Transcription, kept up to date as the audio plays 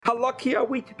How lucky are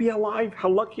we to be alive? How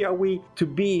lucky are we to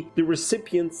be the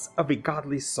recipients of a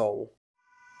godly soul?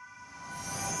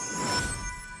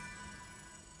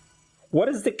 What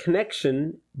is the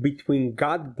connection between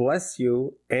God bless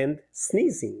you and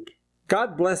sneezing?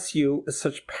 God bless you is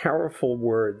such powerful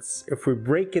words. If we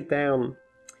break it down,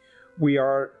 we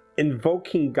are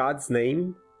invoking God's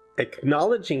name,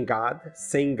 acknowledging God,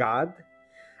 saying God,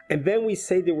 and then we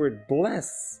say the word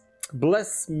bless.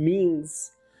 Bless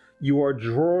means you are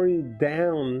drawing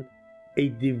down a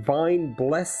divine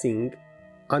blessing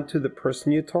onto the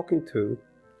person you're talking to.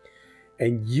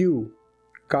 And you,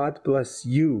 God bless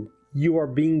you. You are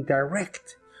being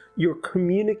direct. You're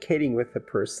communicating with the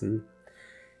person.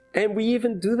 And we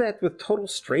even do that with total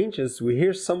strangers. We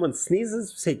hear someone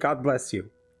sneezes, we say, God bless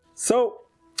you. So,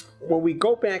 when we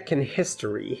go back in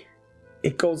history,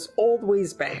 it goes all the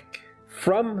ways back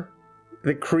from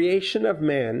the creation of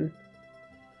man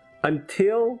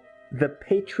until the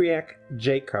patriarch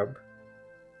Jacob.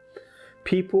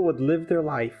 People would live their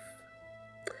life.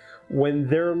 When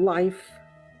their life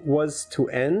was to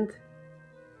end,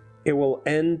 it will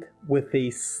end with a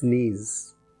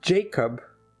sneeze. Jacob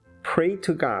prayed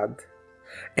to God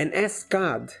and asked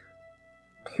God,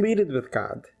 pleaded with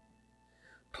God,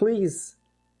 please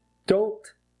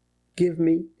don't give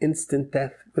me instant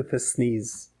death with a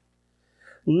sneeze.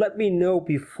 Let me know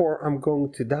before I'm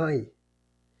going to die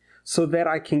so that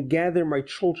I can gather my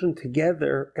children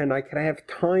together and I can have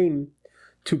time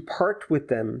to part with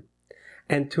them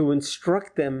and to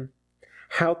instruct them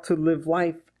how to live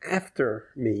life after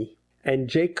me. And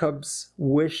Jacob's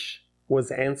wish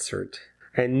was answered.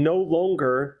 And no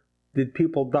longer did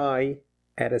people die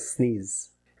at a sneeze.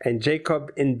 And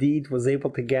Jacob indeed was able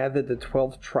to gather the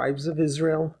 12 tribes of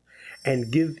Israel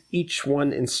and give each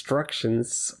one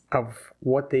instructions of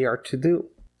what they are to do.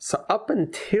 So up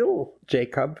until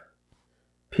Jacob,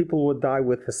 people would die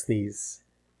with a sneeze.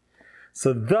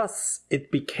 So thus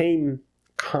it became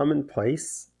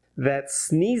commonplace that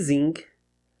sneezing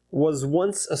was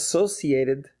once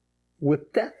associated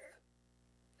with death.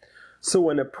 So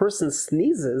when a person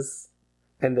sneezes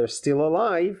and they're still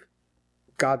alive,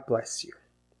 God bless you,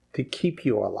 to keep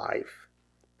you alive.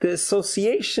 The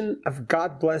association of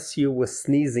God bless you with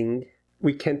sneezing,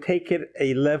 we can take it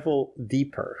a level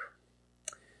deeper.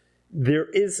 There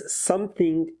is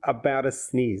something about a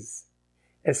sneeze.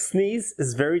 A sneeze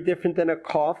is very different than a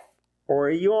cough or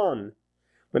a yawn.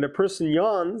 When a person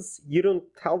yawns, you don't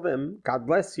tell them, God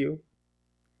bless you.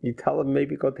 You tell them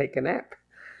maybe go take a nap.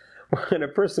 When a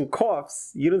person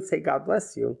coughs, you don't say God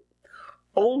bless you.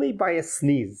 Only by a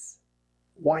sneeze.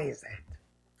 Why is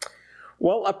that?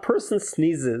 Well, a person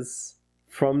sneezes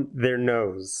from their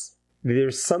nose.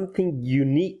 There's something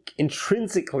unique,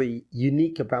 intrinsically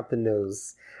unique about the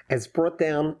nose, as brought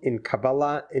down in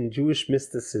Kabbalah and Jewish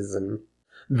mysticism.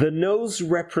 The nose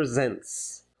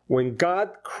represents, when God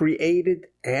created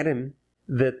Adam,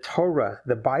 the Torah,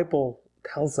 the Bible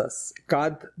tells us,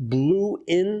 God blew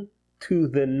into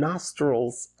the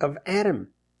nostrils of Adam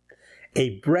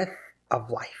a breath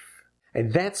of life.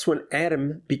 And that's when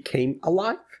Adam became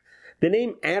alive. The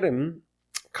name Adam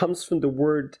comes from the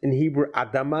word in Hebrew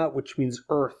Adama, which means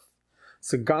earth.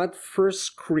 So God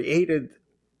first created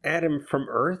Adam from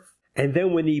earth, and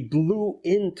then when he blew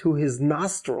into his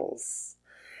nostrils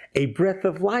a breath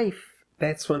of life,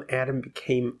 that's when Adam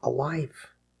became alive.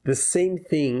 The same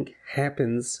thing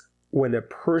happens when a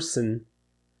person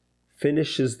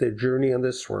finishes their journey on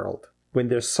this world, when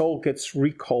their soul gets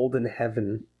recalled in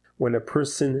heaven, when a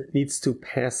person needs to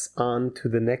pass on to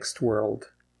the next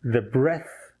world. The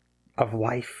breath of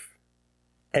life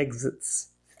exits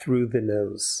through the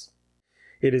nose.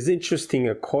 It is interesting,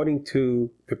 according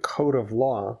to the code of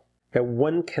law, that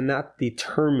one cannot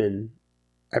determine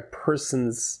a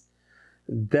person's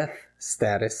death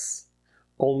status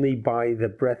only by the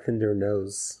breath in their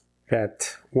nose.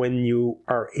 That when you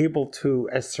are able to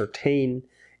ascertain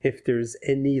if there's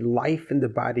any life in the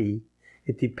body,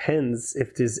 it depends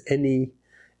if there's any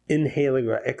inhaling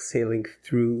or exhaling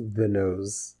through the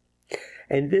nose.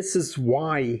 And this is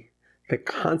why the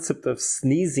concept of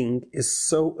sneezing is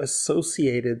so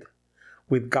associated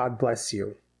with God bless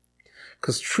you.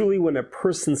 Because truly when a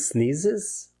person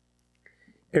sneezes,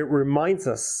 it reminds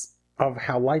us of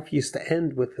how life used to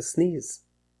end with a sneeze.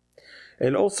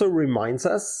 It also reminds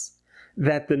us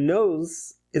that the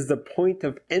nose is the point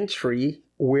of entry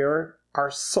where our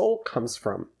soul comes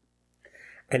from.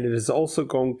 And it is also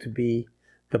going to be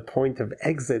the point of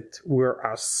exit where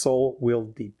our soul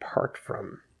will depart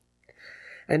from.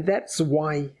 And that's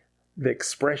why the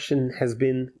expression has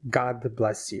been, God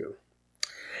bless you.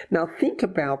 Now think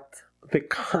about the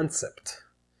concept.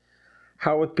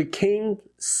 how it became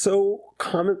so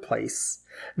commonplace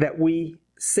that we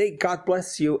say God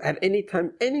bless you at any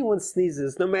time anyone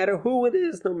sneezes, no matter who it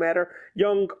is, no matter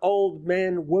young, old,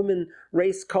 man, woman,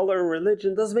 race, color,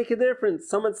 religion, doesn't make a difference.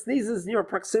 Someone sneezes in your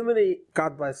proximity,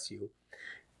 God bless you.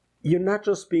 You're not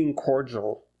just being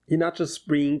cordial. You're not just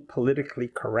being politically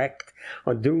correct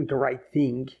or doing the right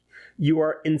thing. You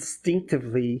are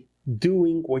instinctively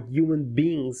doing what human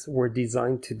beings were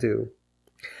designed to do.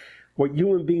 What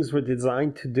human beings were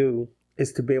designed to do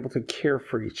is to be able to care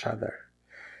for each other,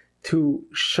 to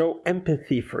show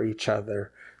empathy for each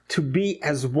other, to be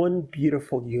as one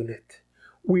beautiful unit.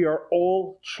 We are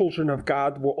all children of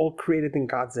God. We're all created in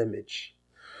God's image.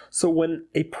 So when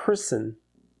a person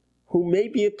who may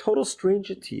be a total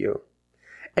stranger to you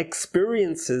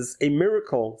experiences a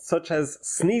miracle such as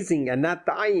sneezing and not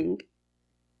dying,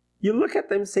 you look at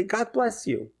them and say, God bless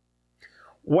you.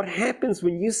 What happens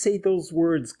when you say those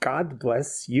words, God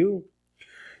bless you?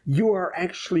 You are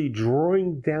actually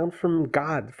drawing down from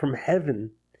God, from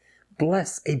heaven,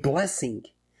 a blessing,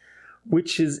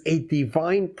 which is a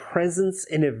divine presence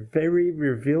in a very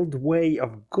revealed way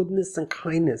of goodness and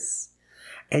kindness.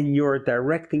 And you're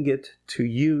directing it to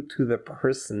you, to the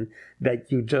person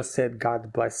that you just said,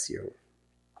 God bless you.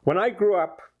 When I grew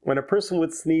up, when a person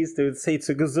would sneeze, they would say,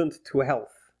 zu gesund, to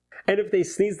health. And if they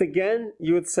sneezed again,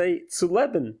 you would say, zu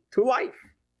leben, to life.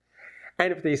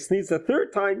 And if they sneezed a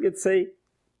third time, you'd say,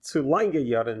 zu lange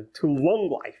Jahren, to long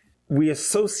life. We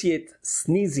associate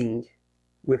sneezing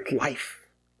with life,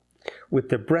 with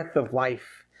the breath of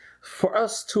life, for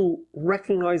us to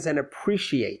recognize and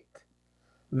appreciate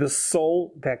the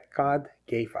soul that God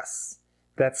gave us,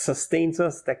 that sustains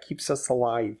us, that keeps us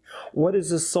alive. What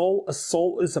is a soul? A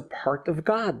soul is a part of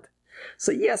God.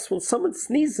 So yes, when someone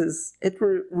sneezes, it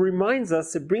reminds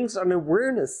us, it brings an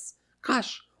awareness.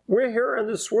 Gosh, we're here in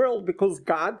this world because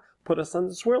God put us on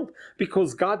this world,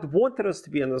 because God wanted us to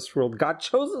be in this world. God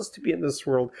chose us to be in this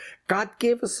world. God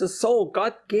gave us a soul.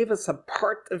 God gave us a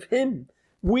part of Him.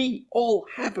 We all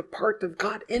have a part of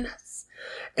God in us.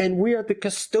 And we are the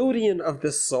custodian of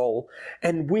this soul.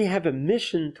 And we have a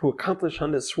mission to accomplish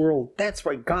on this world. That's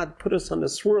why God put us on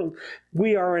this world.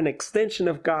 We are an extension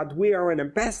of God. We are an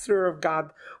ambassador of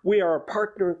God. We are a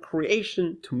partner in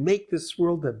creation to make this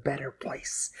world a better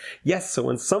place. Yes, so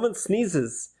when someone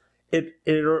sneezes, it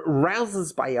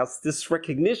arouses by us this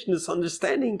recognition, this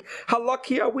understanding. How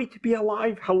lucky are we to be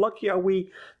alive? How lucky are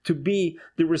we to be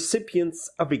the recipients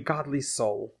of a godly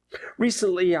soul?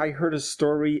 Recently, I heard a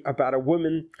story about a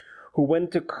woman who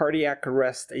went to cardiac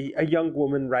arrest, a young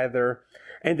woman rather,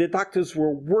 and the doctors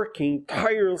were working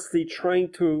tirelessly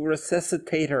trying to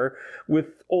resuscitate her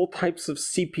with all types of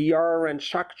CPR and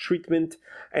shock treatment,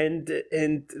 and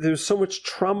there's so much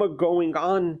trauma going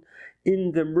on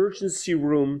in the emergency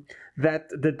room that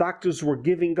the doctors were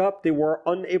giving up. They were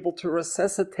unable to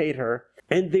resuscitate her,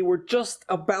 and they were just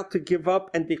about to give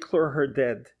up and declare her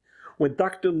dead. When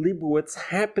Dr. Leibowitz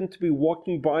happened to be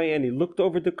walking by and he looked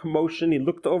over the commotion, he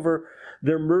looked over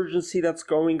the emergency that's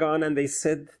going on, and they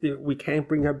said, we can't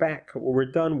bring her back. We're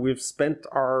done. We've spent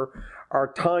our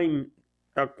time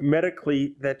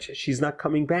medically that she's not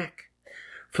coming back.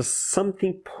 For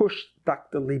something pushed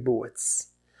Dr. Leibowitz,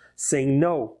 saying,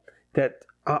 no, that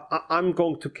I'm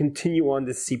going to continue on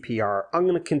the CPR. I'm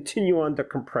going to continue on the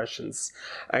compressions.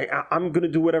 I'm going to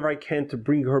do whatever I can to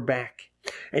bring her back.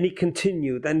 And he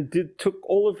continued and took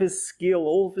all of his skill,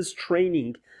 all of his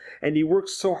training, and he worked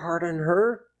so hard on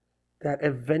her that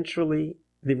eventually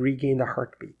they regained a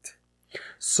heartbeat.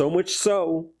 So much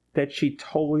so that she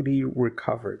totally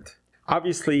recovered.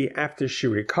 Obviously, after she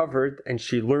recovered and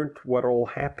she learned what all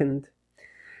happened,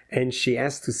 and she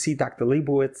asked to see Dr.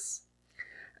 Leibowitz,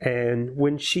 and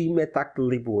when she met Dr.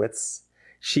 Leibowitz,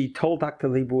 she told Dr.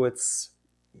 Leibowitz,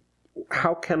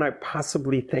 how can I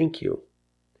possibly thank you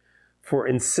for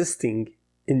insisting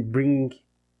in bringing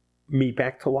me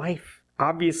back to life?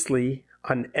 Obviously,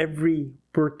 on every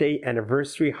birthday,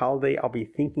 anniversary, holiday, I'll be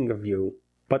thinking of you,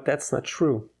 but that's not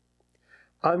true.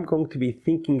 I'm going to be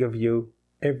thinking of you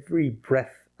every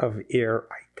breath of air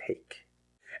I take.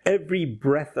 Every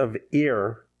breath of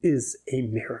air is a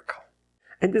miracle.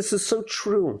 And this is so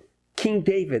true. King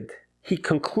David, he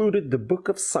concluded the book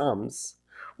of Psalms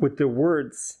with the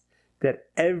words that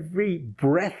every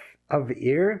breath of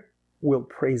air will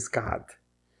praise God.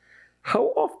 How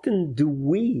often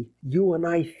do you and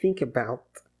I, think about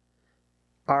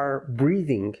our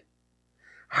breathing?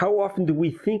 How often do we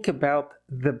think about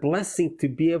the blessing to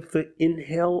be able to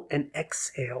inhale and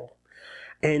exhale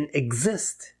and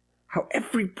exist? How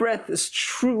every breath is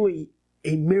truly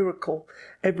a miracle.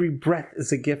 Every breath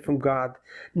is a gift from God,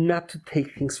 not to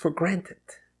take things for granted.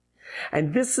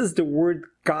 And this is the word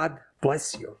God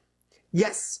bless you.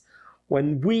 Yes,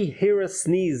 when we hear a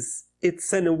sneeze,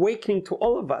 it's an awakening to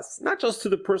all of us, not just to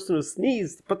the person who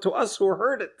sneezed, but to us who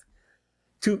heard it,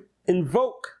 to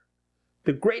invoke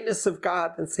the greatness of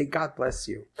God and say, God bless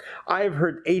you. I have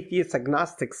heard atheists,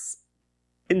 agnostics,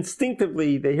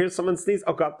 instinctively, they hear someone sneeze,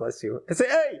 oh, God bless you. I say,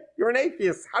 hey, you're an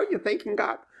atheist. How are you thanking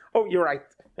God? Oh, you're right.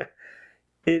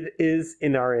 It is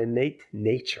in our innate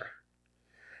nature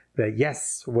that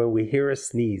yes, when we hear a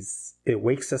sneeze, it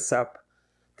wakes us up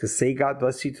to say God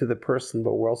bless you to the person,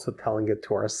 but we're also telling it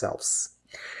to ourselves.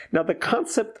 Now, the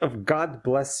concept of God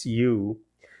bless you,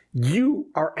 you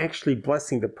are actually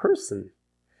blessing the person.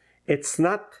 It's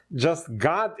not just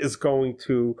God is going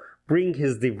to bring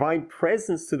his divine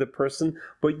presence to the person,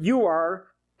 but you are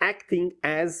acting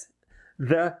as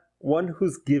the one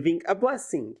who's giving a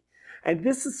blessing. And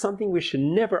this is something we should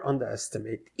never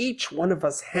underestimate. Each one of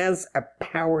us has a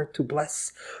power to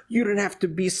bless. You don't have to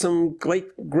be some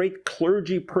great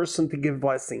clergy person to give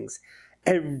blessings.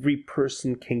 Every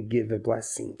person can give a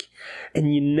blessing.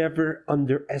 And you never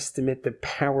underestimate the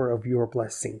power of your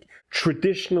blessing.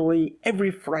 Traditionally,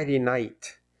 every Friday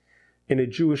night in a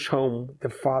Jewish home, the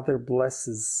father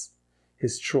blesses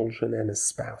his children and his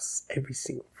spouse every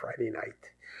single Friday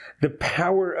night. The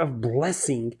power of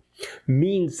blessing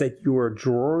means that you are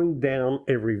drawing down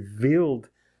a revealed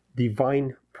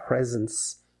divine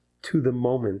presence to the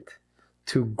moment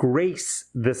to grace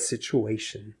the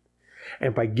situation.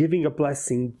 And by giving a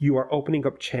blessing, you are opening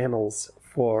up channels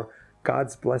for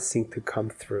God's blessing to come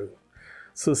through.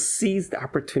 So seize the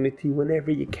opportunity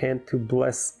whenever you can to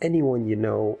bless anyone you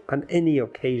know on any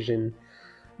occasion.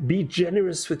 Be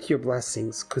generous with your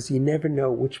blessings because you never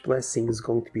know which blessing is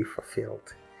going to be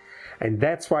fulfilled. And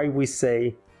that's why we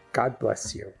say, God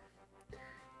bless you.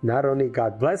 Not only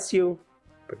God bless you,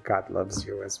 but God loves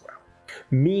you as well.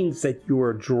 Means that you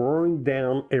are drawing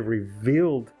down a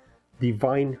revealed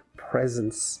divine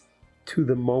presence to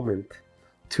the moment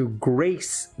to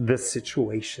grace the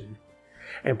situation.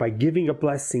 And by giving a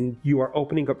blessing, you are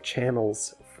opening up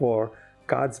channels for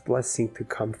God's blessing to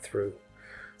come through.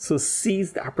 So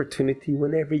seize the opportunity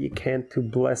whenever you can to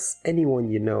bless anyone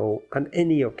you know on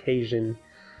any occasion.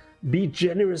 Be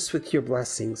generous with your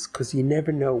blessings because you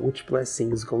never know which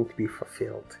blessing is going to be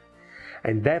fulfilled.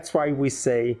 And that's why we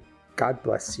say, God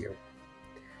bless you.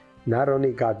 Not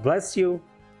only God bless you,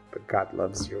 but God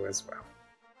loves you as well.